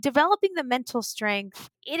developing the mental strength,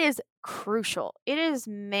 it is crucial. It is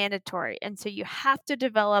mandatory. And so you have to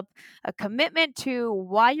develop a commitment to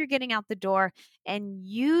why you're getting out the door and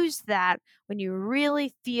use that when you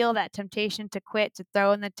really feel that temptation to quit, to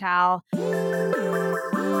throw in the towel.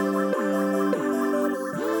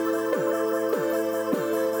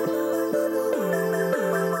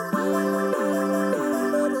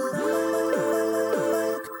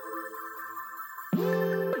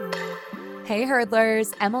 Hey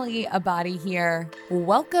hurdlers, Emily Abadi here.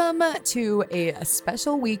 Welcome to a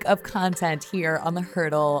special week of content here on the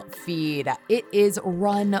Hurdle feed. It is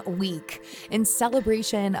Run Week in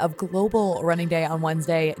celebration of Global Running Day on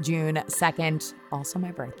Wednesday, June 2nd, also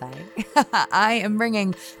my birthday. I am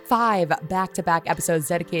bringing 5 back-to-back episodes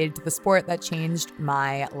dedicated to the sport that changed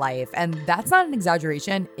my life. And that's not an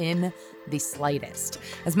exaggeration in the slightest.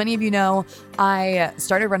 As many of you know, I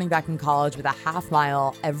started running back in college with a half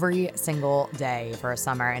mile every single day for a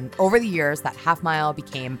summer. And over the years, that half mile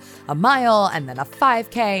became a mile and then a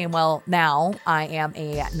 5K. And well, now I am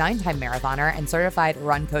a 9-time marathoner and certified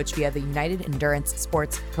run coach via the United Endurance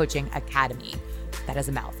Sports Coaching Academy. That is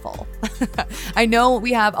a mouthful. I know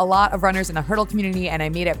we have a lot of runners in the hurdle community, and I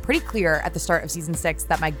made it pretty clear at the start of season 6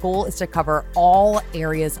 that my goal is to cover all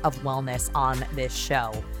areas of wellness on this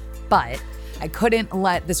show. But I couldn't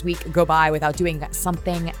let this week go by without doing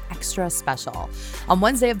something extra special. On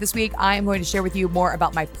Wednesday of this week, I am going to share with you more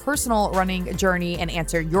about my personal running journey and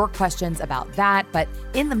answer your questions about that. But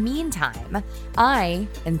in the meantime, I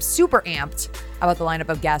am super amped about the lineup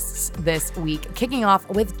of guests this week, kicking off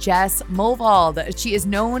with Jess Movold. She is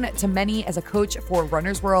known to many as a coach for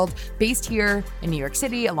Runner's World, based here in New York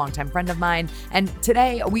City, a longtime friend of mine. And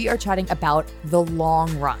today we are chatting about the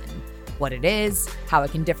long run. What it is, how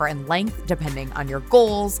it can differ in length depending on your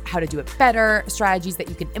goals, how to do it better, strategies that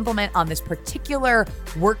you can implement on this particular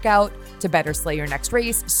workout to better slay your next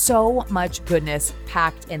race. So much goodness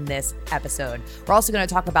packed in this episode. We're also going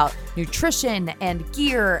to talk about nutrition and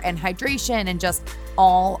gear and hydration and just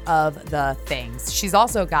all of the things. She's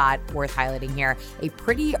also got, worth highlighting here, a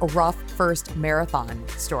pretty rough first marathon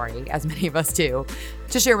story, as many of us do,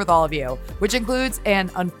 to share with all of you, which includes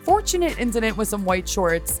an unfortunate incident with some white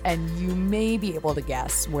shorts, and you may be able to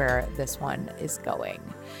guess where this one is going.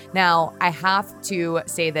 Now, I have to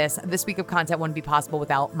say this week of content wouldn't be possible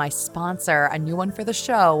without my sponsor, a new one for the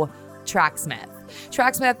show, Tracksmith.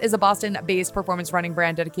 Tracksmith is a Boston-based performance running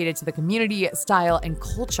brand dedicated to the community, style, and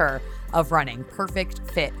culture of running. Perfect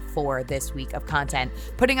fit for this week of content.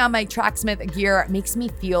 Putting on my Tracksmith gear makes me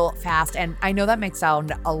feel fast, and I know that might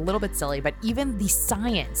sound a little bit silly, but even the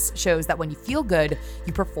science shows that when you feel good,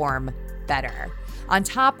 you perform better. On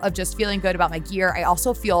top of just feeling good about my gear, I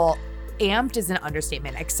also feel amped is an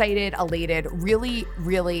understatement. Excited, elated, really,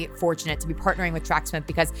 really fortunate to be partnering with Tracksmith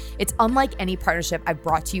because it's unlike any partnership I've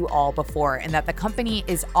brought to you all before, in that the company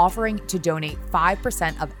is offering to donate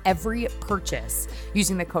 5% of every purchase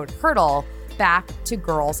using the code HURDLE back to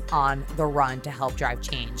Girls on the Run to help drive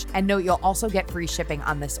change. And note, you'll also get free shipping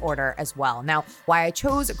on this order as well. Now, why I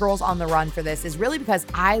chose Girls on the Run for this is really because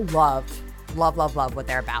I love what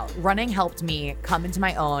they're about. Running helped me come into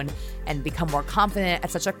my own and become more confident at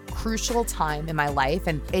such a crucial time in my life.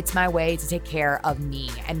 And it's my way to take care of me.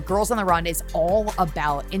 And Girls on the Run is all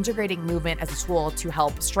about integrating movement as a tool to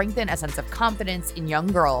help strengthen a sense of confidence in young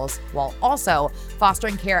girls while also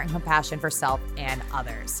fostering care and compassion for self and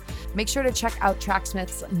others. Make sure to check out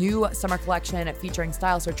Tracksmith's new summer collection featuring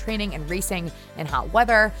styles for training and racing in hot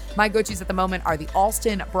weather. My go-tos at the moment are the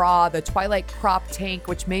Alston bra, the Twilight crop tank,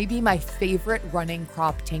 which may be my favorite running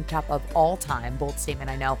crop tank top of all time. Bold statement,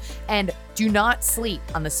 I know. And do not sleep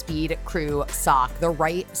on the Speed Crew sock. The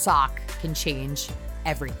right sock can change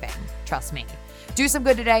everything. Trust me. Do some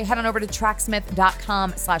good today. Head on over to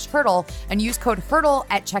tracksmith.com/hurdle and use code HURDLE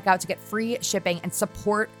at checkout to get free shipping and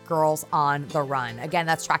support Girls on the Run. Again,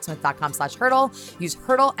 that's tracksmith.com/hurdle. Use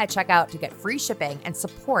HURDLE at checkout to get free shipping and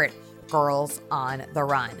support Girls on the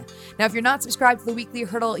Run. Now, if you're not subscribed to the weekly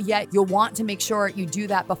Hurdle yet, you'll want to make sure you do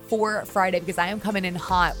that before Friday because I am coming in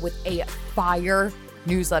hot with a fire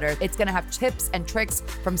newsletter. It's going to have tips and tricks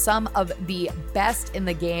from some of the best in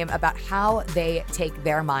the game about how they take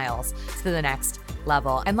their miles to the next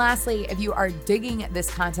level. And lastly, if you are digging this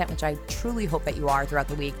content, which I truly hope that you are throughout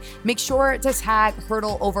the week, make sure to tag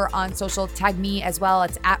Hurdle over on social. Tag me as well.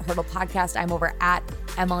 It's at Hurdle Podcast. I'm over at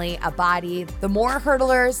Emily Abadi. The more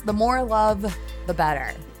hurdlers, the more love, the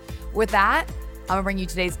better. With that, I'm going to bring you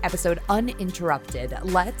today's episode uninterrupted.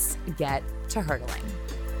 Let's get to hurdling.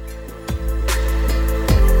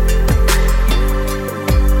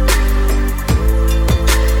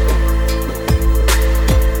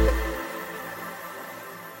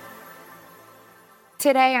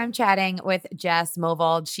 Today, I'm chatting with Jess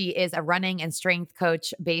Movold. She is a running and strength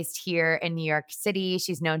coach based here in New York City.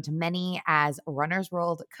 She's known to many as Runner's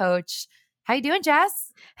World Coach. How you doing,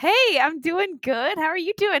 Jess? Hey, I'm doing good. How are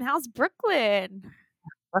you doing? How's Brooklyn?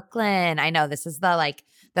 Brooklyn. I know this is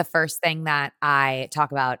the first thing that I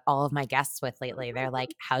talk about all of my guests with lately. They're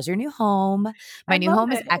like, "How's your new home?" My I new love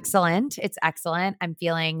home is it. excellent. It's excellent. I'm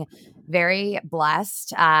feeling very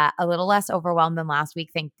blessed, a little less overwhelmed than last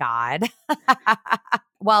week, thank God.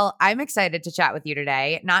 Well, I'm excited to chat with you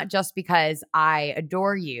today, not just because I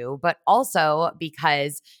adore you, but also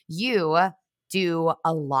because you do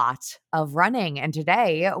a lot of running. And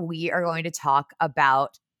today we are going to talk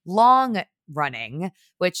about long running,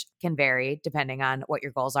 which can vary depending on what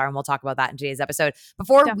your goals are. And we'll talk about that in today's episode.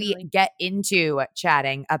 Before we Definitely. get into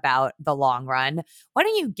chatting about the long run, why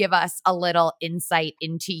don't you give us a little insight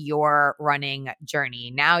into your running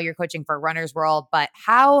journey? Now you're coaching for Runner's World, but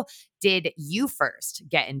how did you first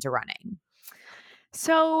get into running?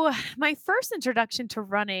 So, my first introduction to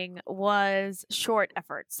running was short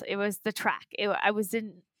efforts. It was the track. I was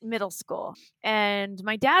in middle school, and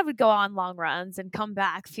my dad would go on long runs and come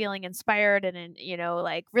back feeling inspired and,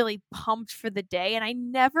 like really pumped for the day. And I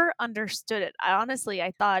never understood it.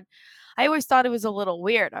 I always thought it was a little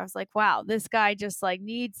weird. I was like, wow, this guy just like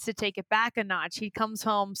needs to take it back a notch. He comes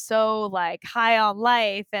home so like high on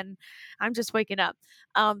life, and I'm just waking up.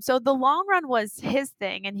 So the long run was his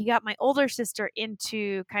thing, and he got my older sister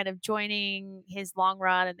into kind of joining his long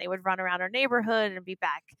run, and they would run around our neighborhood and be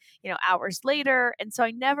back, hours later. And so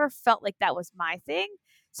I never felt like that was my thing.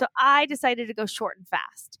 So I decided to go short and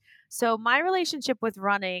fast. So my relationship with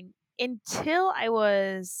running until I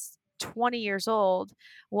was 20 years old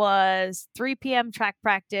was 3 p.m. track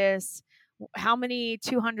practice. How many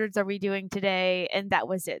 200s are we doing today? And that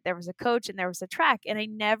was it. There was a coach and there was a track. And I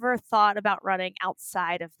never thought about running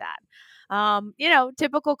outside of that.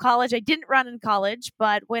 Typical college. I didn't run in college,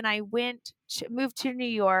 but when I moved to New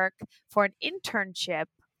York for an internship,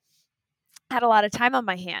 I had a lot of time on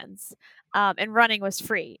my hands. And running was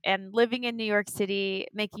free. And living in New York City,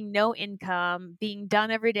 making no income, being done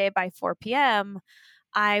every day by 4 p.m.,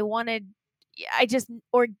 I wanted I just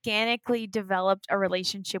organically developed a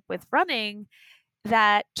relationship with running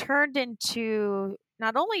that turned into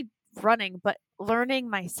not only running, but learning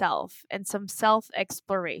myself and some self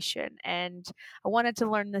exploration. And I wanted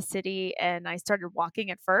to learn the city, and I started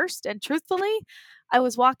walking at first. And truthfully, I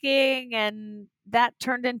was walking, and that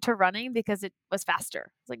turned into running because it was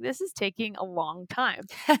faster. It's like, this is taking a long time.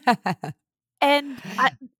 And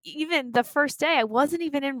even the first day, I wasn't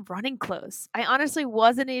even in running clothes. I honestly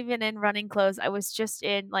wasn't even in running clothes. I was just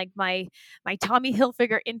in, like, my Tommy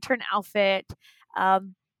Hilfiger intern outfit,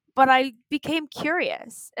 um, but I became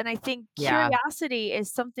curious, and I think Yeah. curiosity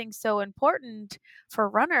is something so important for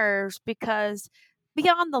runners because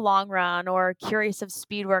beyond the long run or curious of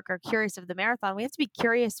speed work or curious of the marathon, we have to be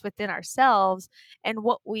curious within ourselves and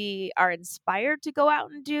what we are inspired to go out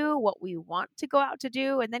and do, what we want to go out to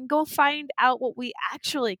do, and then go find out what we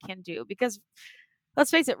actually can do. Because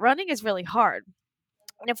let's face it, running is really hard.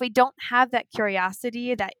 And if we don't have that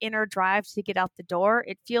curiosity, that inner drive to get out the door,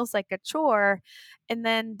 it feels like a chore. And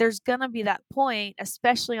then there's going to be that point,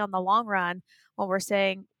 especially on the long run, when we're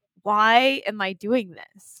saying, why am I doing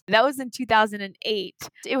this? That was in 2008.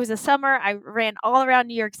 It was a summer. I ran all around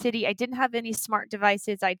New York City. I didn't have any smart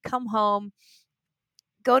devices. I'd come home,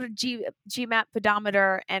 go to GMAP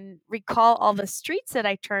pedometer and recall all the streets that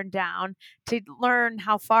I turned down to learn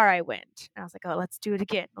how far I went. And I was like, oh, let's do it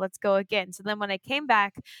again. Let's go again. So then when I came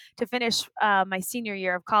back to finish my senior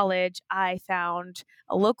year of college, I found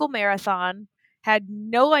a local marathon, had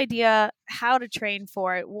no idea how to train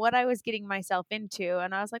for it, what I was getting myself into.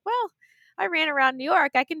 And I was like, well, I ran around New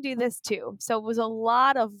York. I can do this too. So it was a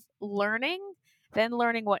lot of learning, then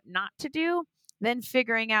learning what not to do, then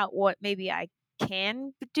figuring out what maybe I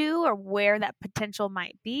can do or where that potential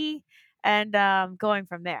might be, and going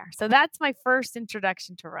from there. So that's my first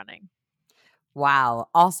introduction to running. Wow.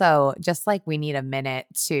 Also, just like we need a minute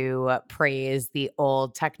to praise the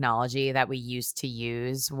old technology that we used to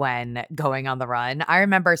use when going on the run. I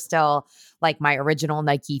remember still like my original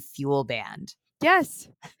Nike Fuel Band. Yes.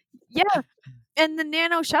 Yeah. And the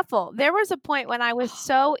Nano Shuffle. There was a point when I was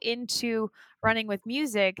so into running with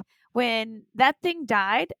music, when that thing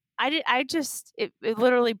died, it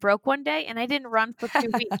literally broke one day and I didn't run for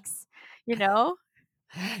 2 weeks, you know?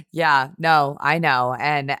 Yeah, no, I know.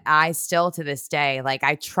 And I still to this day, like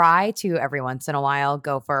I try to every once in a while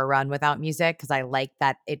go for a run without music because I like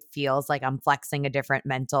that it feels like I'm flexing a different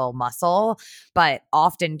mental muscle. But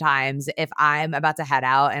oftentimes, if I'm about to head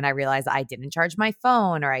out and I realize I didn't charge my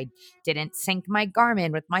phone or I didn't sync my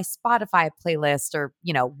Garmin with my Spotify playlist or,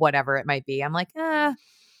 whatever it might be, I'm like,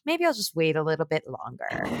 maybe I'll just wait a little bit longer.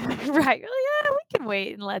 Right. You're like, "Yeah, we can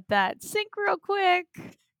wait and let that sink real quick."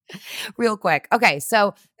 Real quick. Okay.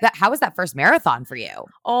 So how was that first marathon for you?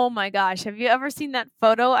 Oh my gosh, have you ever seen that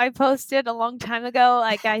photo I posted a long time ago?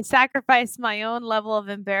 Like, I sacrificed my own level of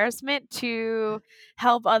embarrassment to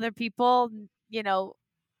help other people,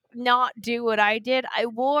 not do what I did. I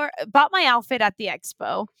bought my outfit at the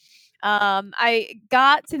expo. I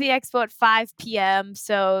got to the expo at 5 p.m.,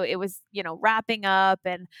 so it was, wrapping up,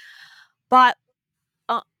 and bought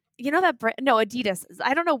uh, that brand? No, Adidas.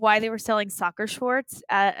 I don't know why they were selling soccer shorts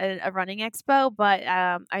at a running expo, but,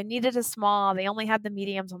 I needed a small. They only had the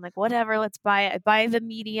mediums. I'm like, "Whatever, let's buy it." I buy the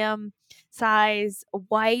medium size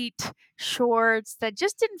white shorts that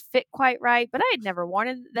just didn't fit quite right, but I had never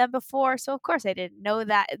worn them before, so of course I didn't know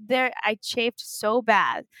that. I chafed so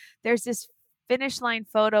bad. There's this finish line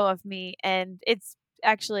photo of me, and it's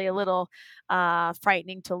actually a little,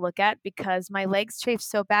 frightening to look at because my legs chafed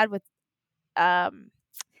so bad with, um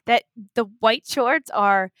that the white shorts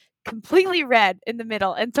are completely red in the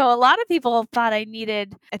middle, and so a lot of people thought I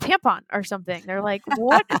needed a tampon or something. They're like,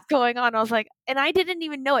 "What is going on?" I was like, and I didn't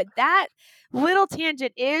even know it. That little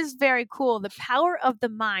tangent is very cool. The power of the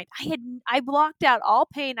mind. I blocked out all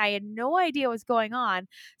pain. I had no idea what was going on.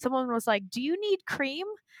 Someone was like, "Do you need cream?"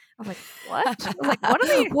 I was like, "What?" I was like, "What are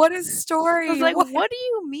they?" What a I was story. like, What? "What do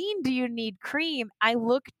you mean, do you need cream?" I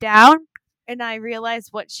looked down and I realized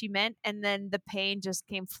what she meant, and then the pain just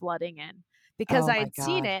came flooding in because Oh I my had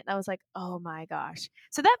seen God. it and I was like, "Oh my gosh."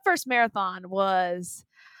 So that first marathon was,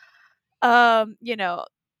 you know,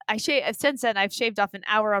 since then I've shaved off an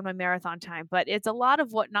hour on my marathon time, but it's a lot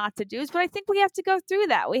of what not to do. But I think we have to go through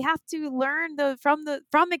that. We have to learn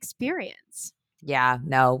from experience. Yeah,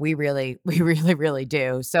 no, we really, we really, really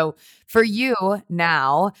do. So for you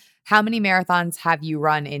now, how many marathons have you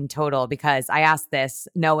run in total? Because I asked this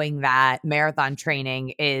knowing that marathon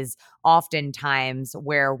training is oftentimes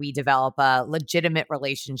where we develop a legitimate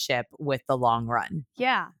relationship with the long run.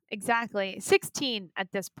 Yeah, exactly. 16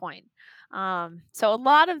 at this point. So a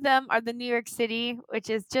lot of them are the New York City, which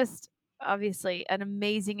is just obviously an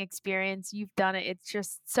amazing experience. You've done it. It's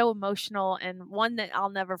just so emotional and one that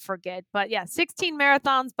I'll never forget. But yeah, 16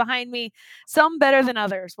 marathons behind me, some better than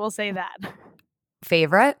others. We'll say that.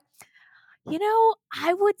 Favorite?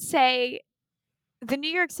 I would say the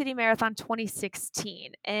New York City Marathon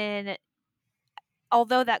 2016. And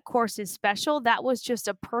although that course is special, that was just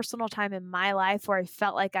a personal time in my life where I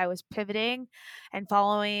felt like I was pivoting and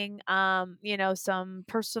following, some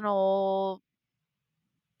personal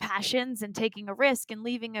passions and taking a risk and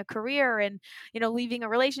leaving a career and leaving a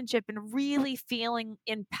relationship and really feeling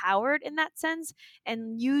empowered in that sense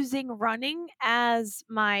and using running as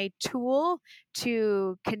my tool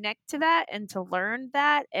to connect to that and to learn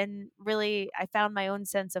that, and really I found my own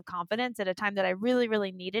sense of confidence at a time that I really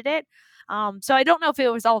really needed it. So I don't know if it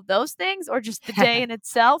was all of those things or just the day in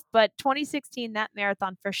itself, but 2016, that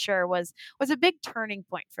marathon for sure was a big turning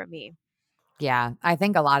point for me. Yeah, I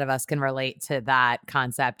think a lot of us can relate to that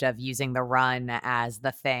concept of using the run as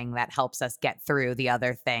the thing that helps us get through the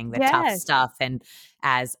other thing, the tough Yes. stuff, and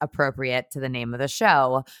as appropriate to the name of the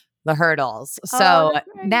show, the hurdles. Oh, So that's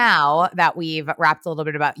right. now that we've wrapped a little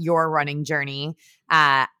bit about your running journey,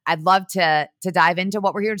 I'd love to dive into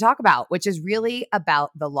what we're here to talk about, which is really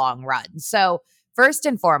about the long run. So first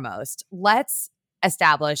and foremost, let's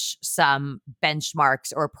establish some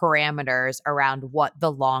benchmarks or parameters around what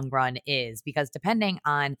the long run is, because depending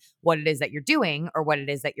on what it is that you're doing or what it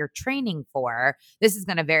is that you're training for, this is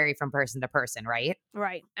going to vary from person to person, right?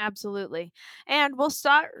 Right, absolutely. And we'll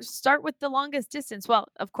start with the longest distance. Well,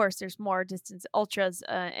 of course, there's more distance ultras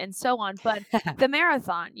and so on, but the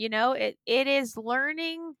marathon, it is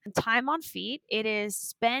learning time on feet. It is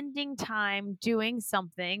spending time doing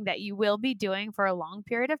something that you will be doing for a long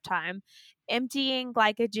period of time, emptying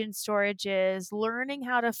glycogen storages, learning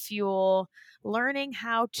how to fuel, learning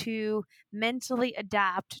how to mentally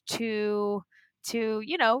adapt to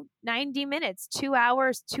 90 minutes, 2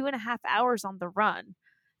 hours, 2.5 hours on the run.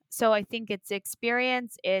 So I think it's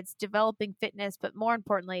experience, it's developing fitness, but more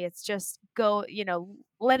importantly, it's just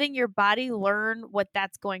letting your body learn what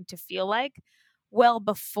that's going to feel like well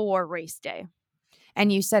before race day.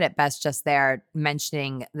 And you said it best just there,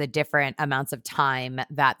 mentioning the different amounts of time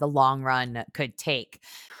that the long run could take.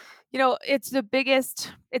 It's the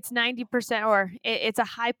biggest, it's 90% or it's a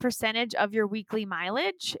high percentage of your weekly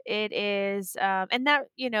mileage. It is, and that,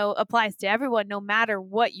 applies to everyone no matter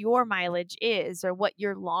what your mileage is or what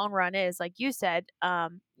your long run is. Like you said,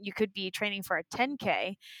 you could be training for a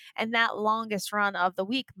 10K and that longest run of the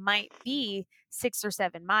week might be 6 or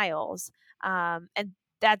 7 miles. And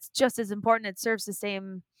that's just as important. It serves the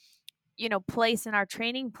same place in our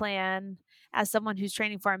training plan as someone who's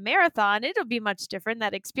training for a marathon. It'll be much different.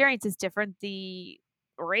 That experience is different. The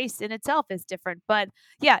race in itself is different. But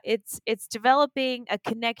yeah, it's developing a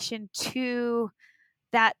connection to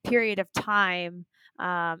that period of time,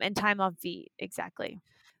 and time on feet. Exactly.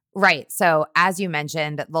 Right. So, as you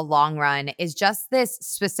mentioned, the long run is just this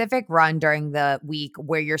specific run during the week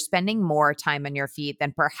where you're spending more time on your feet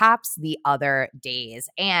than perhaps the other days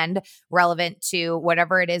and relevant to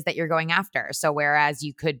whatever it is that you're going after. So, whereas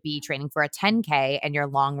you could be training for a 10K and your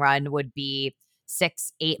long run would be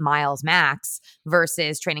 6, 8 miles max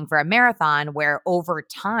versus training for a marathon where over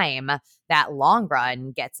time that long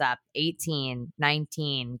run gets up 18,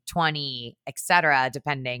 19, 20, etc.,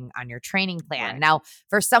 depending on your training plan. Right. Now,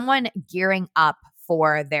 for someone gearing up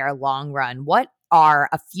for their long run, what are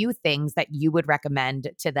a few things that you would recommend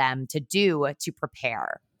to them to do to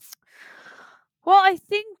prepare? Well, I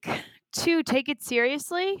think to take it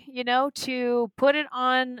seriously, to put it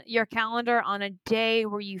on your calendar on a day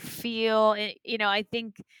where you feel it, I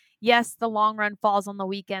think, yes, the long run falls on the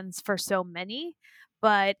weekends for so many,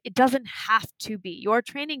 but it doesn't have to be. Your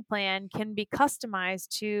training plan can be customized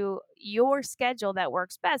to your schedule that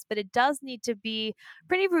works best, but it does need to be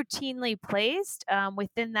pretty routinely placed,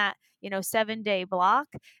 within that, 7 day block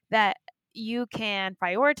that you can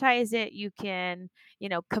prioritize it. You can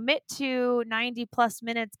commit to 90 plus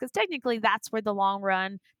minutes because technically that's where the long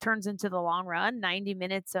run turns into the long run, 90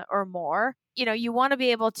 minutes or more. You want to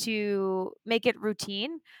be able to make it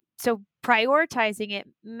routine. So prioritizing it,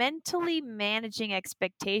 mentally managing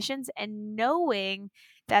expectations, and knowing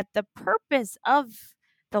that the purpose of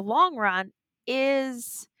the long run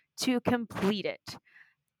is to complete it.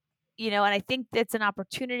 And I think it's an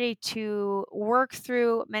opportunity to work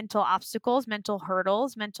through mental obstacles, mental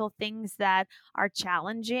hurdles, mental things that are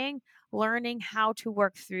challenging, learning how to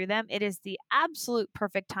work through them. It is the absolute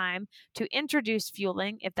perfect time to introduce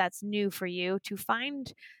fueling if that's new for you, to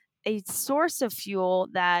find a source of fuel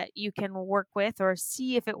that you can work with or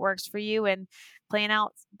see if it works for you, and plan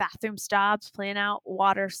out bathroom stops, plan out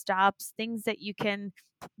water stops, things that you can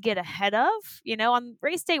get ahead of. On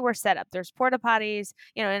race day, we're set up. There's porta potties.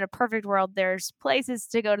 In a perfect world, there's places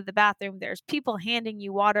to go to the bathroom. There's people handing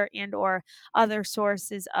you water and or other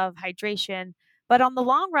sources of hydration. But on the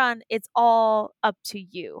long run, it's all up to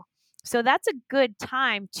you. So that's a good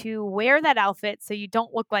time to wear that outfit so you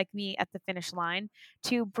don't look like me at the finish line,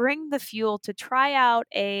 to bring the fuel, to try out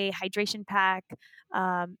a hydration pack,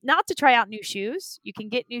 not to try out new shoes. You can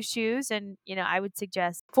get new shoes, and I would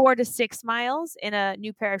suggest 4 to 6 miles in a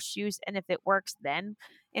new pair of shoes, and if it works, then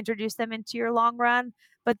introduce them into your long run.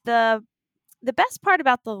 But the best part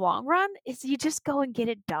about the long run is you just go and get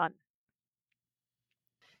it done.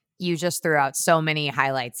 You just threw out so many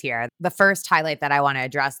highlights here. The first highlight that I want to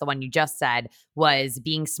address, the one you just said, was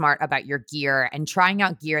being smart about your gear and trying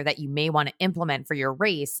out gear that you may want to implement for your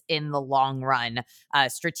race in the long run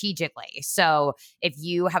strategically. So, if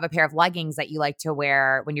you have a pair of leggings that you like to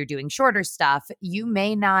wear when you're doing shorter stuff, you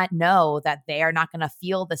may not know that they are not going to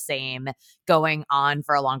feel the same going on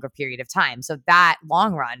for a longer period of time. So, that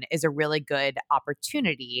long run is a really good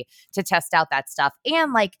opportunity to test out that stuff.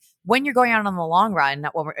 And like, when you're going out on the long run,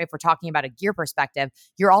 if we're talking about a gear perspective,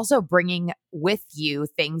 you're also bringing with you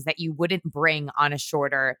things that you wouldn't bring on a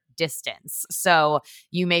shorter distance. So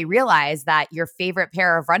you may realize that your favorite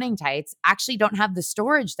pair of running tights actually don't have the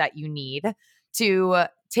storage that you need to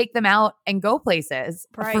take them out and go places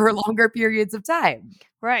Right. for longer periods of time.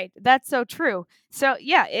 Right. That's so true. So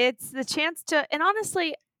yeah, it's the chance to, and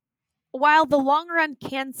honestly, while the long run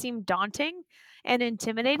can seem daunting and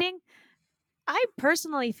intimidating, I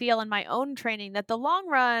personally feel in my own training that the long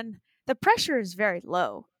run, the pressure is very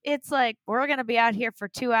low. It's like, we're going to be out here for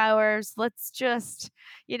 2 hours. Let's just,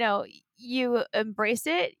 you embrace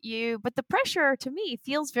it. But the pressure to me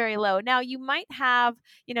feels very low. Now, you might have,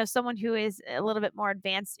 someone who is a little bit more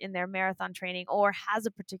advanced in their marathon training or has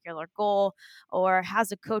a particular goal or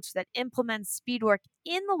has a coach that implements speed work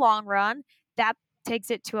in the long run. That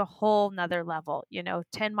takes it to a whole nother level,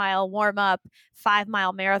 10-mile warm up, 5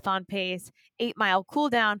 mile marathon pace, 8 mile cool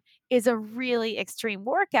down is a really extreme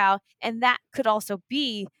workout. And that could also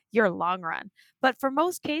be your long run. But for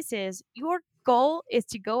most cases, your goal is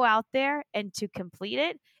to go out there and to complete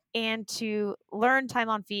it and to learn time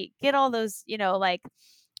on feet, get all those, like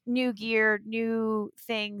new gear, new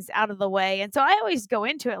things out of the way. And so I always go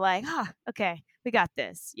into it like, okay, we got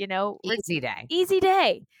this, Easy day. easy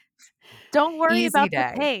day. Don't worry Easy about the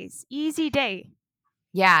day. pace. Easy day.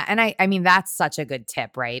 Yeah, and I mean that's such a good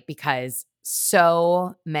tip, right? Because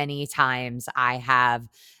so many times I have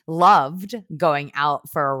loved going out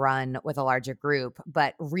for a run with a larger group,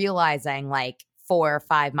 but realizing like 4 or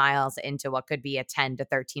 5 miles into what could be a 10 to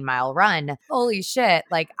 13-mile run, holy shit,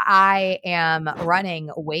 like I am running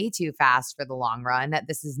way too fast for the long run.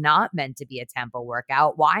 This is not meant to be a tempo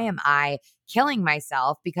workout. Why am I killing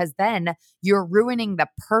myself? Because then you're ruining the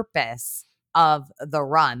purpose of the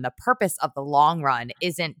run. The purpose of the long run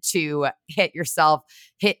isn't to get yourself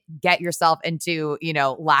into,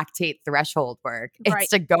 lactate threshold work. It's Right.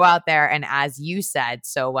 to go out there and, as you said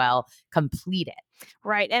so well, complete it.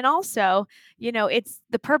 Right. And also, it's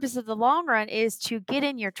the purpose of the long run is to get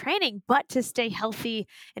in your training, but to stay healthy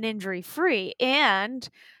and injury free. And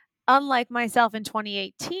unlike myself in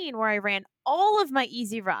 2018, where I ran all of my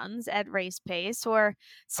easy runs at race pace, or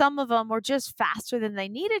some of them were just faster than they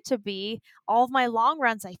needed to be, all of my long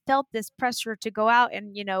runs, I felt this pressure to go out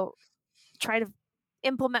and, try to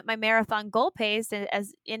implement my marathon goal pace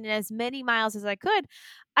as many miles as I could.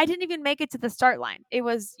 I didn't even make it to the start line. It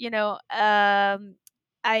was, I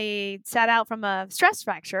sat out from a stress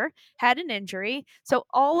fracture, had an injury. So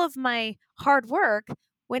all of my hard work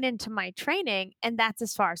went into my training, and that's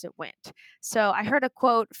as far as it went. So I heard a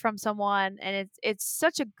quote from someone, and it's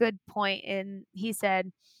such a good point, and he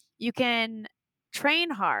said, "You can train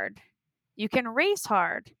hard, you can race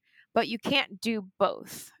hard, but you can't do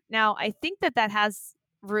both." Now, I think that has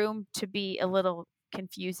room to be a little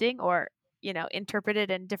confusing or, interpreted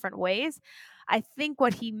in different ways. I think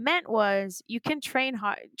what he meant was you can train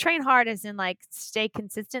hard as in like stay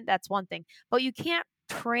consistent, that's one thing, but you can't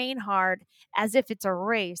train hard as if it's a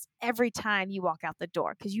race every time you walk out the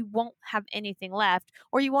door because you won't have anything left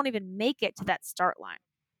or you won't even make it to that start line.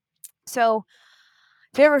 So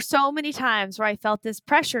there were so many times where I felt this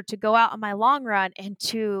pressure to go out on my long run and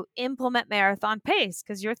to implement marathon pace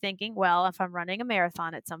because you're thinking, well, if I'm running a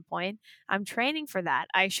marathon at some point, I'm training for that.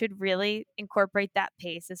 I should really incorporate that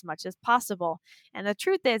pace as much as possible. And the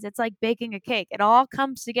truth is, it's like baking a cake. It all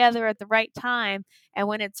comes together at the right time. And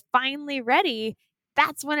when it's finally ready,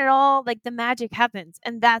 that's when it all like the magic happens.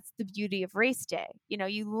 And that's the beauty of race day.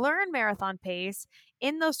 You learn marathon pace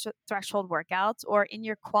in those threshold workouts or in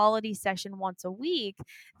your quality session once a week.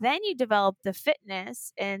 Then you develop the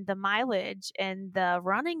fitness and the mileage and the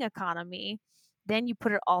running economy. Then you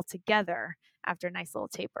put it all together after a nice little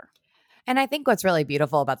taper. And I think what's really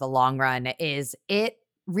beautiful about the long run is it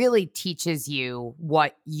really teaches you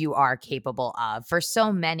what you are capable of. For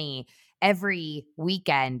so many, every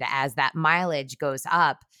weekend, as that mileage goes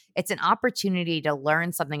up, it's an opportunity to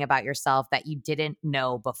learn something about yourself that you didn't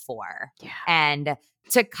know before. Yeah. And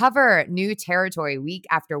to cover new territory week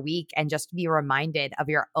after week and just be reminded of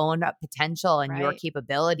your own potential and your Right.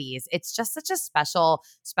 capabilities, it's just such a special,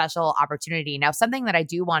 special opportunity. Now, something that I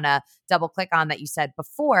do want to double click on that you said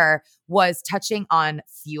before was touching on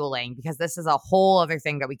fueling, because this is a whole other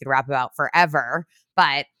thing that we could rap about forever,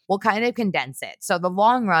 but we'll kind of condense it. So the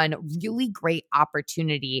long run, really great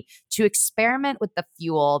opportunity to experiment with the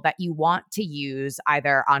fuel that you want to use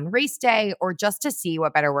either on race day or just to see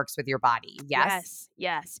what better works with your body. Yes?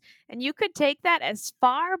 Yes. And you could take that as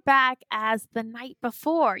far back as the night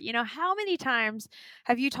before. How many times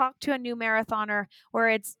have you talked to a new marathoner where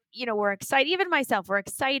it's, we're excited, even myself, we're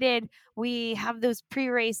excited. We have those pre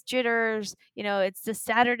race jitters. It's the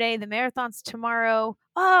Saturday, the marathon's tomorrow.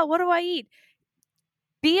 Oh, what do I eat?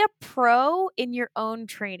 Be a pro in your own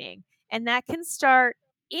training. And that can start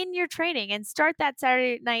in your training and start that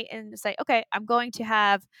Saturday night and say, okay, I'm going to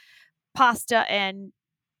have pasta and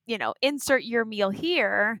insert your meal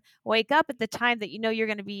here. Wake up at the time that you're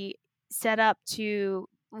going to be set up to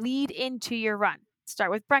lead into your run.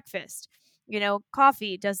 Start with breakfast.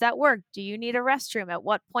 Coffee, does that work? Do you need a restroom? At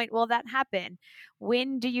what point will that happen?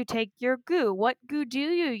 When do you take your goo? What goo do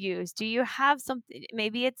you use? Do you have something?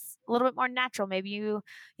 Maybe it's a little bit more natural. Maybe you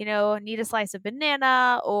need a slice of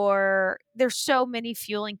banana, or there's so many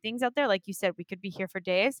fueling things out there. Like you said, we could be here for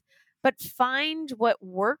days, but find what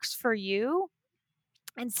works for you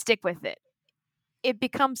and stick with it. It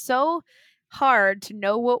becomes so hard to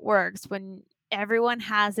know what works when everyone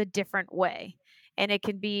has a different way. And it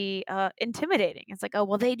can be intimidating. It's like, oh,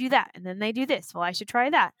 well, they do that. And then they do this. Well, I should try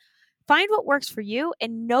that. Find what works for you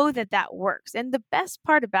and know that that works. And the best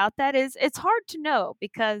part about that is it's hard to know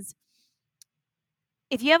because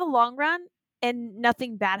if you have a long run and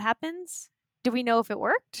nothing bad happens, do we know if it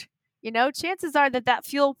worked? chances are that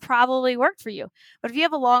fuel probably worked for you. But if you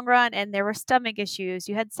have a long run and there were stomach issues,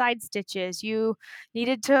 you had side stitches, you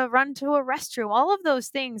needed to run to a restroom, all of those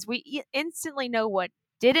things, we instantly know what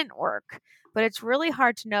didn't work, but it's really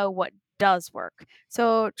hard to know what does work.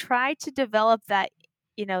 So try to develop that,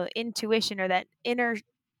 intuition or that inner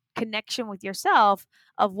connection with yourself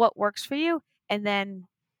of what works for you, and then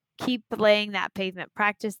keep laying that pavement.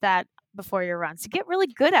 Practice that before your runs to get really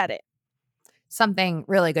good at it. Something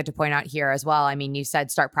really good to point out here as well. I mean, you said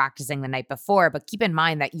start practicing the night before, but keep in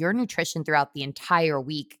mind that your nutrition throughout the entire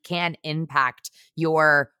week can impact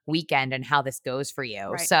your weekend and how this goes for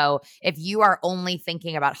you. Right. So, if you are only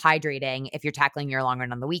thinking about hydrating, if you're tackling your long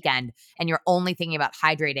run on the weekend and you're only thinking about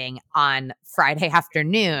hydrating on Friday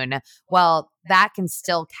afternoon, well, that can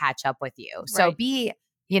still catch up with you. So, Right. be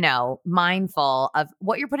mindful of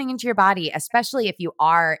what you're putting into your body, especially if you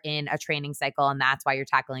are in a training cycle and that's why you're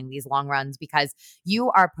tackling these long runs, because you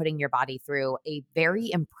are putting your body through a very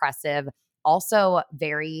impressive, also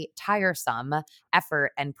very tiresome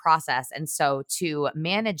effort and process. And so to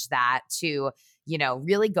manage that, to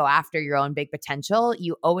really go after your own big potential,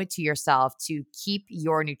 you owe it to yourself to keep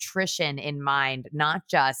your nutrition in mind, not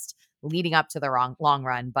just leading up to the long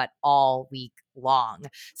run, but all week long.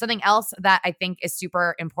 Something else that I think is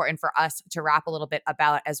super important for us to wrap a little bit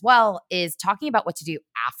about as well is talking about what to do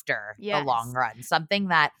after the long Yes. run. Something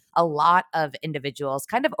that a lot of individuals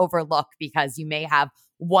kind of overlook because you may have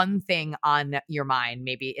one thing on your mind.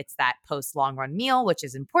 Maybe it's that post long run meal, which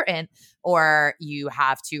is important, or you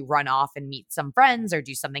have to run off and meet some friends or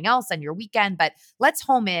do something else on your weekend. But let's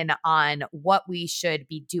home in on what we should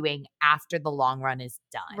be doing after the long run is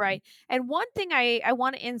done. Right. And one thing I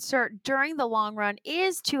want to insert during the long run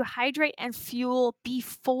is to hydrate and fuel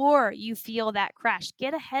before you feel that crash.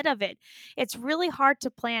 Get ahead of it. It's really hard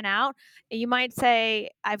to plan out. You might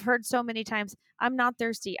say, I've heard so many times, I'm not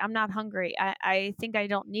thirsty. I'm not hungry. I think I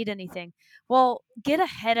don't need anything. Well, get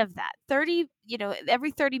ahead of that.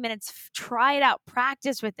 Every 30 minutes, try it out,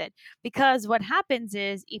 practice with it. Because what happens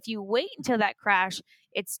is if you wait until that crash,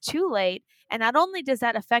 it's too late. And not only does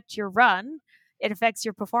that affect your run, it affects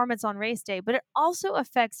your performance on race day, but it also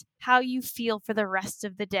affects how you feel for the rest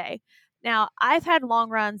of the day. Now, I've had long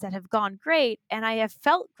runs that have gone great and I have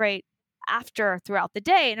felt great after throughout the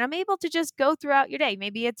day, and I'm able to just go throughout your day.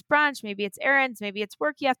 Maybe it's brunch, maybe it's errands, maybe it's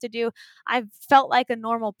work you have to do. I've felt like a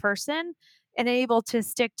normal person and able to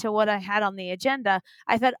stick to what I had on the agenda.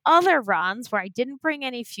 I've had other runs where I didn't bring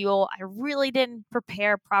any fuel. I really didn't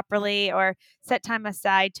prepare properly or set time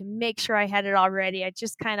aside to make sure I had it all ready. I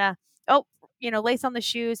just kind of, oh, lace on the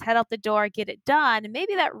shoes, head out the door, get it done. And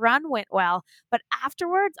maybe that run went well, but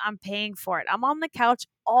afterwards, I'm paying for it. I'm on the couch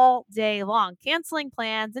all day long, canceling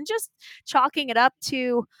plans and just chalking it up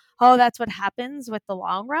to, oh, that's what happens with the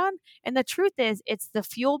long run. And the truth is, it's the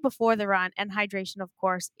fuel before the run and hydration, of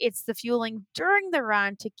course. It's the fueling during the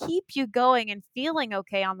run to keep you going and feeling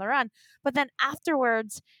okay on the run. But then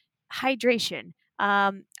afterwards, hydration.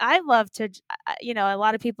 I love to, a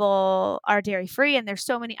lot of people are dairy free and there's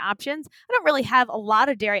so many options. I don't really have a lot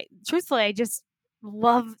of dairy. Truthfully, I just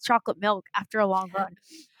love chocolate milk after a long run.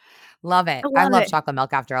 Love it. I I love love it. chocolate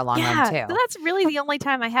milk after a long run Yeah, so too. that's really the only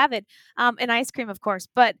time I have it, and ice cream, of course,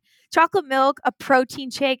 but chocolate milk, a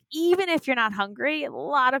protein shake, even if you're not hungry, a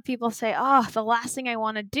lot of people say, "Oh, the last thing I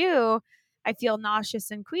wanna do, I feel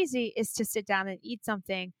nauseous and queasy, is to sit down and eat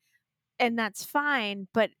something," and that's fine,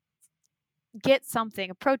 but get something,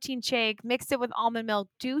 a protein shake, mix it with almond milk,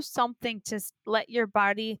 do something to let your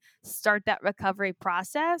body start that recovery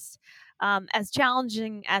process, as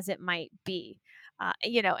challenging as it might be.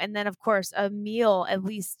 And then, of course, a meal at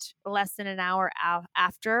least less than an hour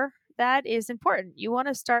after that is important. You want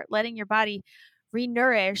to start letting your body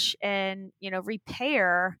renourish and,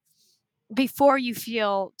 repair before you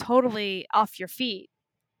feel totally off your feet.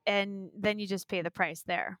 And then you just pay the price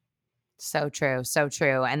there. So true. So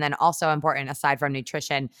true. And then also important, aside from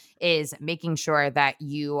nutrition, is making sure that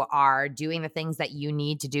you are doing the things that you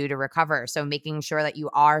need to do to recover. So making sure that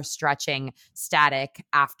you are stretching static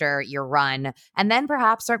after your run, and then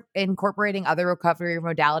perhaps are incorporating other recovery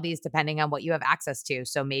modalities depending on what you have access to.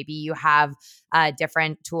 So maybe you have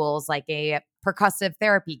different tools like a percussive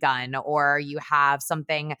therapy gun, or you have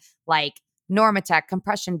something like Normatec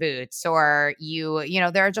compression boots, or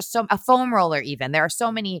there are just a foam roller, even. There are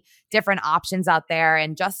so many different options out there.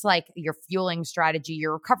 And just like your fueling strategy,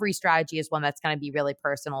 your recovery strategy is one that's going to be really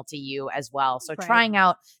personal to you as well. So Right. trying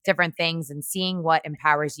out different things and seeing what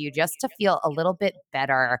empowers you just to feel a little bit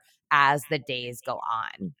better as the days go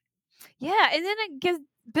on. Yeah, and then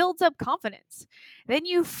builds up confidence. Then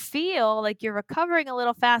you feel like you're recovering a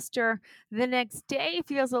little faster. The next day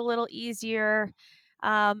feels a little easier.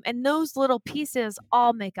 And those little pieces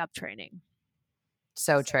all make up training.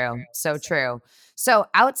 So true. So true. So,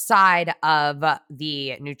 outside of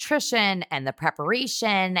the nutrition and the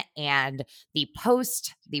preparation and the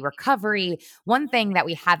recovery, one thing that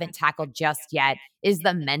we haven't tackled just yet is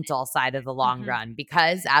the mental side of the long Mhm. run.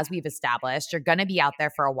 Because, as we've established, you're going to be out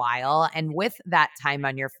there for a while. And with that time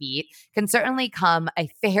on your feet can certainly come a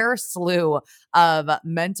fair slew of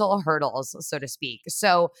mental hurdles, so to speak.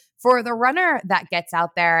 So, for the runner that gets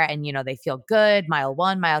out there and they feel good mile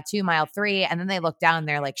 1, mile 2, mile 3, and then they look down and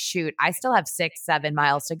they're like, shoot, I still have 6, 7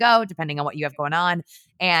 miles to go depending on what you have going on,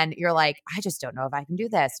 and you're like, I just don't know if I can do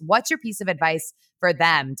this. What's your piece of advice for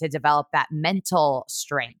them to develop that mental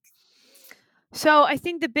strength? So I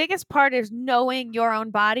think the biggest part is knowing your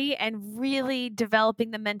own body and really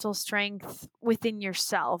developing the mental strength within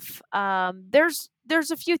yourself. There's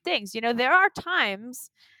a few things. There are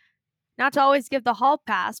times, not to always give the hall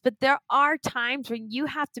pass, but there are times when you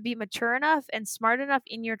have to be mature enough and smart enough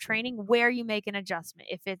in your training where you make an adjustment.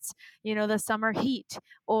 If it's, the summer heat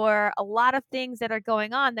or a lot of things that are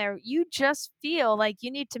going on there, you just feel like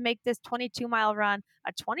you need to make this 22-mile run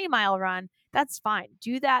a 20-mile run. That's fine.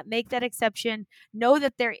 Do that, make that exception. Know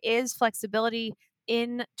that there is flexibility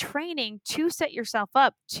in training to set yourself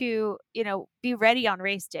up to, be ready on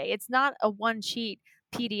race day. It's not a one sheet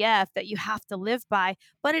PDF that you have to live by,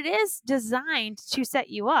 but it is designed to set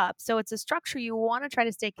you up. So it's a structure you want to try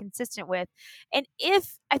to stay consistent with. And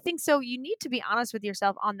if I think so, you need to be honest with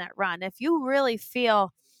yourself on that run. If you really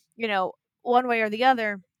feel, you know, one way or the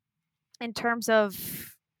other in terms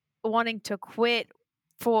of wanting to quit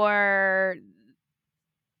for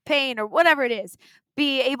pain or whatever it is,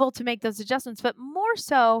 be able to make those adjustments, but more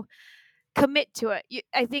so commit to it.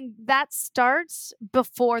 I think that starts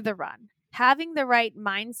before the run. Having the right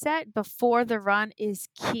mindset before the run is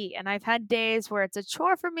key. And I've had days where it's a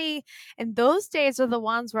chore for me. And those days are the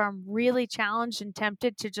ones where I'm really challenged and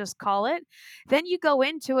tempted to just call it. Then you go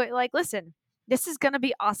into it like, listen, this is going to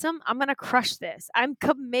be awesome. I'm going to crush this. I'm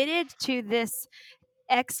committed to this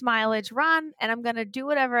X mileage run and I'm going to do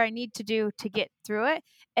whatever I need to do to get through it.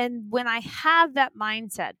 And when I have that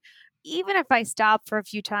mindset, even if I stop for a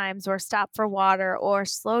few times or stop for water or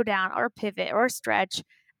slow down or pivot or stretch,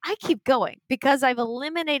 I keep going because I've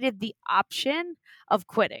eliminated the option of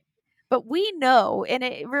quitting. But we know, and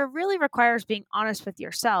it really requires being honest with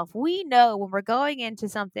yourself. We know when we're going into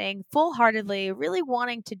something full heartedly, really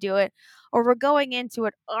wanting to do it, or we're going into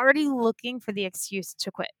it already looking for the excuse to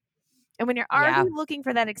quit. And when you're already Yeah. looking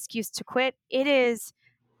for that excuse to quit, it is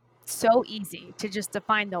so easy to just to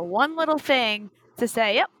find the one little thing to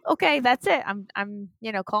say, "Yep, okay, that's it. I'm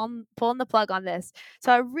calling pulling the plug on this."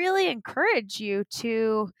 So I really encourage you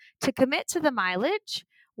to commit to the mileage,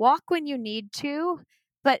 walk when you need to,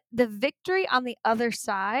 but the victory on the other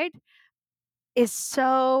side is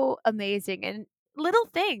so amazing. And little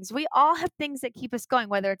things, we all have things that keep us going,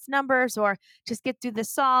 whether it's numbers or just get through the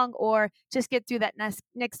song or just get through that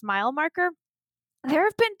next mile marker. There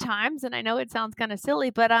have been times, and I know it sounds kinda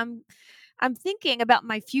silly, but I'm thinking about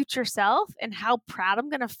my future self and how proud I'm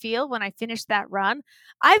gonna feel when I finish that run.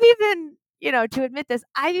 I've even, to admit this,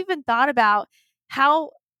 I've even thought about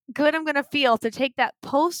how good I'm gonna feel to take that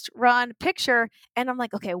post-run picture, and I'm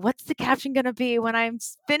like, "Okay, what's the caption gonna be when I'm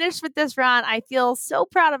finished with this run? I feel so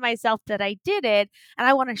proud of myself that I did it, and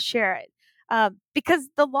I wanna share it." Because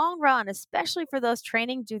the long run, especially for those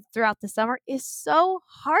training throughout the summer, is so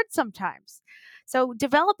hard sometimes. So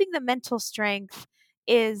developing the mental strength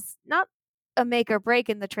is not a make or break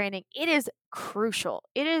in the training. It is crucial.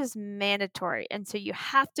 It is mandatory. And so you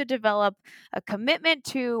have to develop a commitment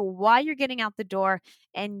to why you're getting out the door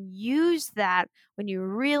and use that when you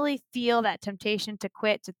really feel that temptation to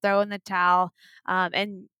quit, to throw in the towel.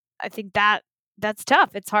 And I think that's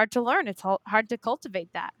tough. It's hard to learn. It's hard to cultivate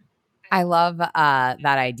that. I love that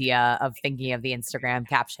idea of thinking of the Instagram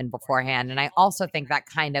caption beforehand. And I also think that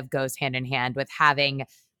kind of goes hand in hand with having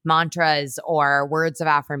mantras or words of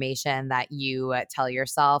affirmation that you tell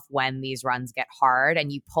yourself when these runs get hard,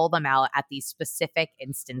 and you pull them out at these specific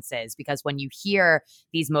instances. Because when you hear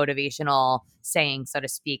these motivational sayings, so to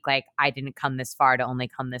speak, like, I didn't come this far to only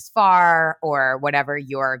come this far, or whatever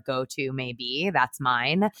your go to may be, that's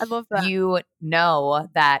mine, I love that. you know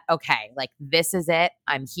that, okay, like, this is it.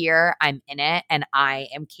 I'm here, I'm in it, and I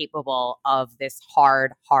am capable of this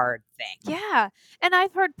hard, hard thing. Yeah. And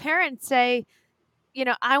I've heard parents say,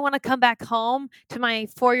 I want to come back home to my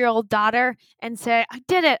 4-year-old daughter and say, I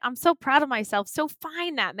did it. I'm so proud of myself. So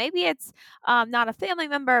find that. Maybe it's not a family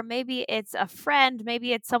member. Maybe it's a friend.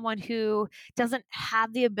 Maybe it's someone who doesn't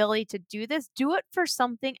have the ability to do this. Do it for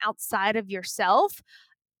something outside of yourself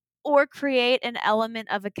or create an element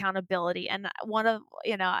of accountability. And one of,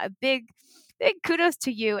 a big kudos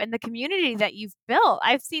to you and the community that you've built.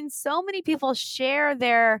 I've seen so many people share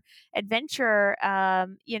their adventure,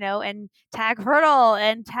 and tag hurdle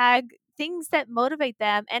and tag things that motivate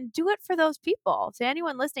them, and do it for those people. To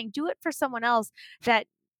anyone listening, do it for someone else that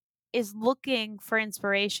is looking for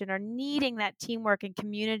inspiration or needing that teamwork and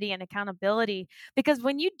community and accountability. Because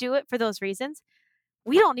when you do it for those reasons,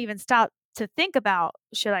 we don't even stop to think about,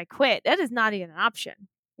 should I quit? That is not even an option.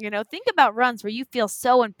 Think about runs where you feel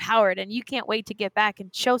so empowered and you can't wait to get back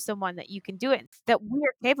and show someone that you can do it, that we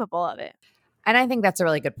are capable of it. And I think that's a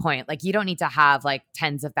really good point. Like, you don't need to have like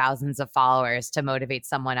tens of thousands of followers to motivate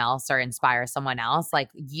someone else or inspire someone else. Like,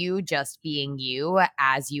 you just being you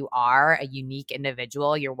as you are, a unique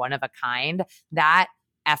individual, you're one of a kind, that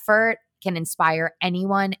effort can inspire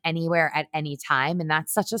anyone, anywhere, at any time. And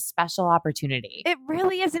that's such a special opportunity. It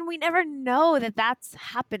really is. And we never know that that's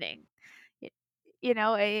happening.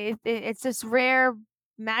 It, it's this rare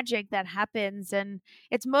magic that happens, and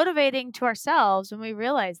it's motivating to ourselves when we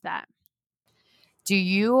realize that. Do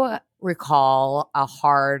you recall a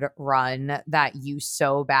hard run that you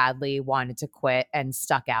so badly wanted to quit and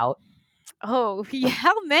stuck out? Oh, yeah,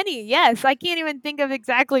 how many? Yes, I can't even think of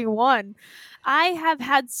exactly one. I have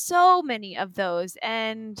had so many of those,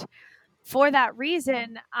 and for that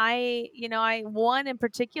reason, I one in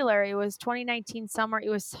particular, it was 2019 summer.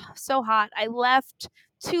 It was so hot. I left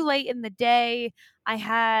too late in the day.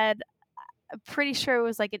 I'm pretty sure it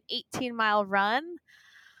was like an 18-mile run.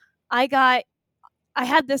 I got I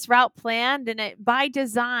had this route planned, and it by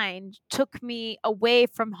design took me away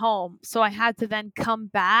from home. So I had to then come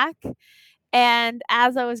back. And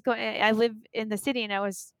as I was going, I live in the city, and I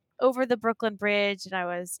was over the Brooklyn Bridge, and I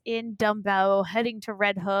was in Dumbo heading to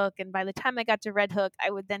Red Hook. And by the time I got to Red Hook, I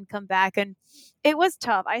would then come back. And it was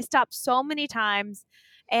tough. I stopped so many times.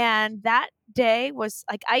 And that day was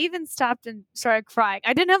like, I even stopped and started crying.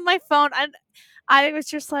 I didn't have my phone. I was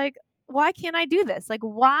just like, why can't I do this? Like,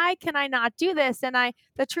 why can I not do this? And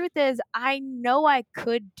the truth is, I know I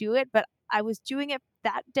could do it, but I was doing it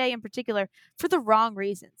that day in particular for the wrong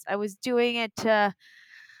reasons. I was doing it to,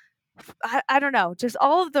 I don't know, just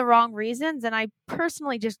all of the wrong reasons. And I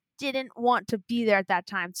personally just didn't want to be there at that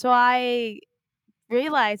time. So I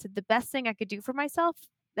realized that the best thing I could do for myself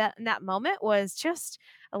that in that moment was just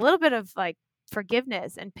a little bit of like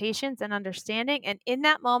forgiveness and patience and understanding. And in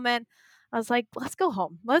that moment, I was like, let's go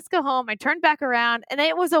home. Let's go home. I turned back around, and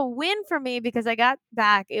it was a win for me because I got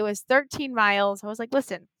back. It was 13 miles. I was like,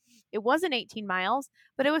 listen, it wasn't 18 miles,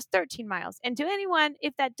 but it was 13 miles. And to anyone,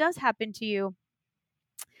 if that does happen to you,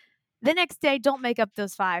 the next day, don't make up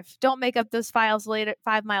those 5. Don't make up those files later,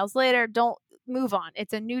 5 miles later. Don't move on.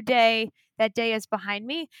 It's a new day. That day is behind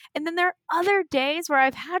me. And then there are other days where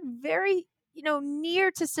I've had very,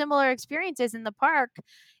 near to similar experiences in the park.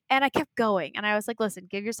 And I kept going. And I was like, listen,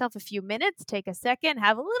 give yourself a few minutes, take a second,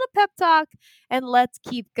 have a little pep talk, and let's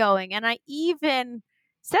keep going. And I even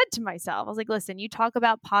said to myself, I was like, listen, you talk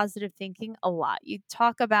about positive thinking a lot. You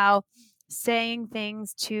talk about saying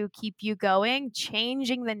things to keep you going,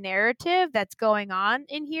 changing the narrative that's going on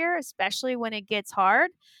in here, especially when it gets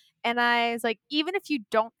hard. And I was like, even if you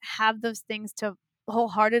don't have those things to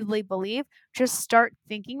wholeheartedly believe, just start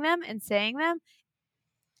thinking them and saying them.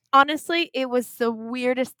 Honestly, it was the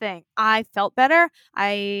weirdest thing. I felt better.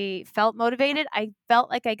 I felt motivated. I felt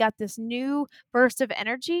like I got this new burst of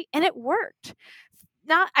energy, and it worked.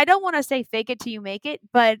 Not, I don't want to say fake it till you make it,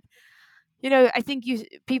 but I think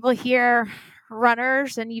people hear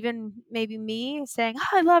runners and even maybe me saying,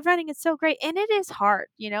 "Oh, I love running. It's so great." And it is hard.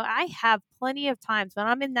 I have plenty of times when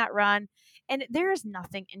I'm in that run and there is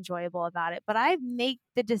nothing enjoyable about it, but I make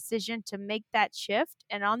the decision to make that shift.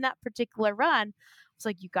 And on that particular run, I was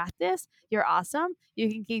like, "You got this. You're awesome. You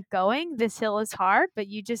can keep going. This hill is hard, but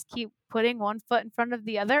you just keep putting one foot in front of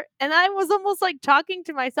the other." And I was almost like talking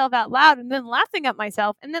to myself out loud and then laughing at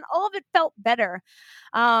myself. And then all of it felt better.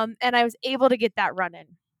 And I was able to get that run in.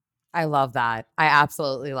 I love that. I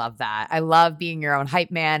absolutely love that. I love being your own hype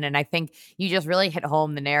man. And I think you just really hit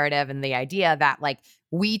home the narrative and the idea that, like,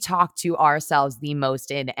 we talk to ourselves the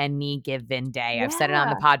most in any given day. I've said it on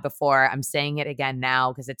the Yeah. pod before. I'm saying it again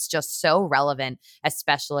now because it's just so relevant,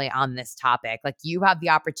 especially on this topic. Like, you have the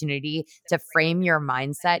opportunity to frame your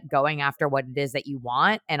mindset going after what it is that you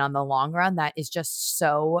want. And on the long run, that is just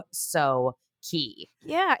so, so key.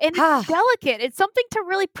 Yeah, and it's delicate. It's something to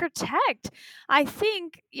really protect. I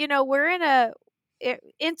think, we're in a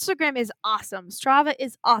Instagram is awesome. Strava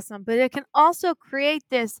is awesome, but it can also create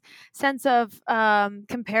this sense of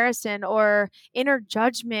comparison or inner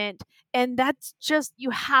judgment. And that's just, you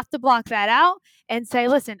have to block that out and say,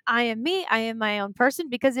 listen, I am me. I am my own person.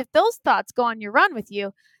 Because if those thoughts go on your run with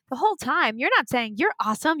you the whole time, you're not saying, you're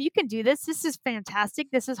awesome. You can do this. This is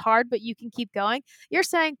fantastic. This is hard, but you can keep going. You're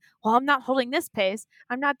saying, well, I'm not holding this pace.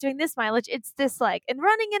 I'm not doing this mileage. It's this like, and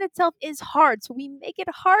running in itself is hard. So we make it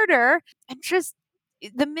harder and just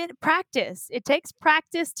the minute practice. It takes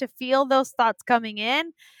practice to feel those thoughts coming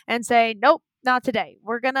in and say, nope, not today.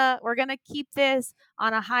 We're gonna keep this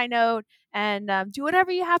on a high note and do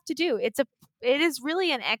whatever you have to do. It is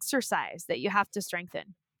really an exercise that you have to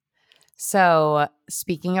strengthen. So,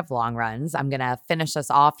 speaking of long runs, I'm going to finish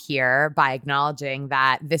us off here by acknowledging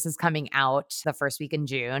that this is coming out the first week in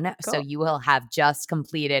June. Cool. So, you will have just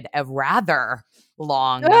completed a rather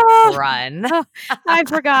long run. I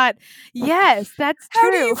forgot. Yes, that's true.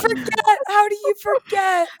 How do you forget? How do you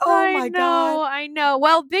forget? Oh my God. I know.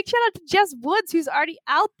 Well, big shout out to Jess Woods, who's already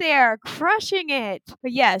out there crushing it.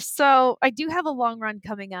 But yes, so I do have a long run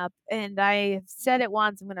coming up, and I have said it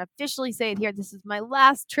once. I'm going to officially say it here. This is my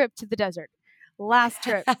last trip to the desert. Last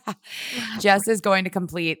trip. Jess is going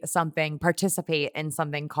to participate in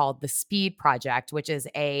something called the Speed Project, which is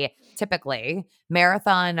a typically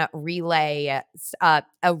marathon relay, a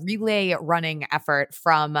relay running effort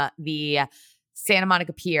from the Santa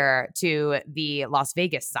Monica Pier to the Las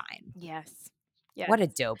Vegas sign. Yes. What a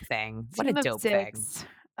dope thing. What a dope thing.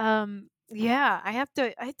 Yeah, I have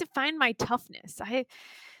to find my toughness.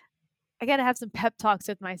 I got to have some pep talks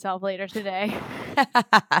with myself later today.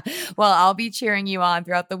 Well, I'll be cheering you on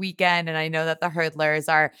throughout the weekend. And I know that the hurdlers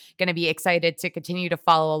are going to be excited to continue to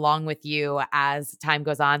follow along with you as time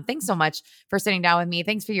goes on. Thanks so much for sitting down with me.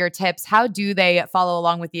 Thanks for your tips. How do they follow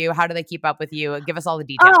along with you? How do they keep up with you? Give us all the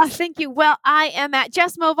details. Oh, thank you. Well, I am at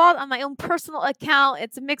Jess Movald on my own personal account.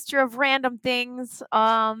 It's a mixture of random things.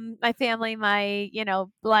 My family, my,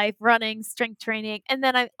 life, running, strength training. And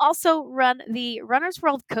then I also run the Runner's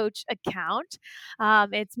World Coach account.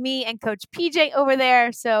 It's me and Coach PJ over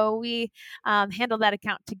there. So we handle that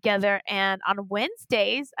account together. And on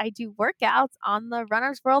Wednesdays, I do workouts on the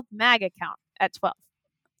Runner's World Mag account at 12.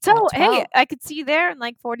 So, hey, I could see you there in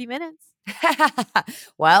like 40 minutes.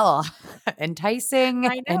 Well, enticing.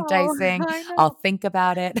 I know. I'll think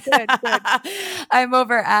about it. Good. I'm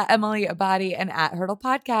over at Emily Abadi and at Hurdle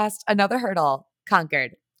Podcast. Another hurdle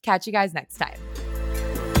conquered. Catch you guys next time.